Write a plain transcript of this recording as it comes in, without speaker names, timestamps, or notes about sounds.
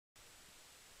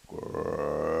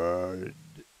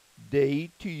day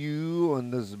to you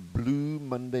on this blue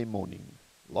Monday morning.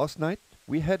 Last night,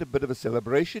 we had a bit of a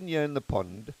celebration here in the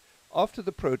pond after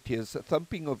the Proteas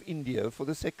thumping of India for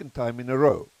the second time in a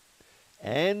row,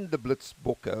 and the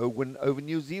Blitzbokke win over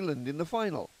New Zealand in the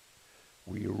final.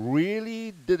 We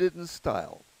really did it in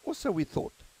style, or so we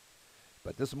thought.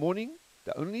 But this morning,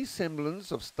 the only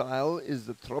semblance of style is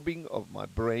the throbbing of my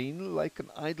brain like an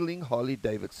idling Harley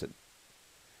Davidson.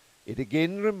 It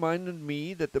again reminded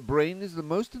me that the brain is the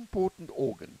most important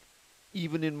organ,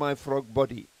 even in my frog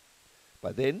body.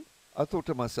 But then I thought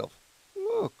to myself,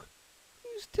 look,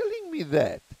 who's telling me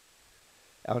that?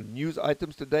 Our news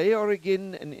items today are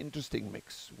again an interesting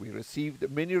mix. We received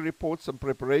many reports on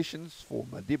preparations for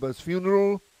Madiba's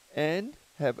funeral and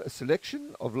have a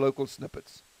selection of local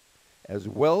snippets, as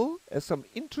well as some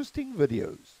interesting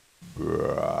videos.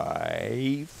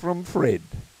 Bye from Fred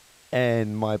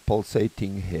and my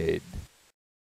pulsating head.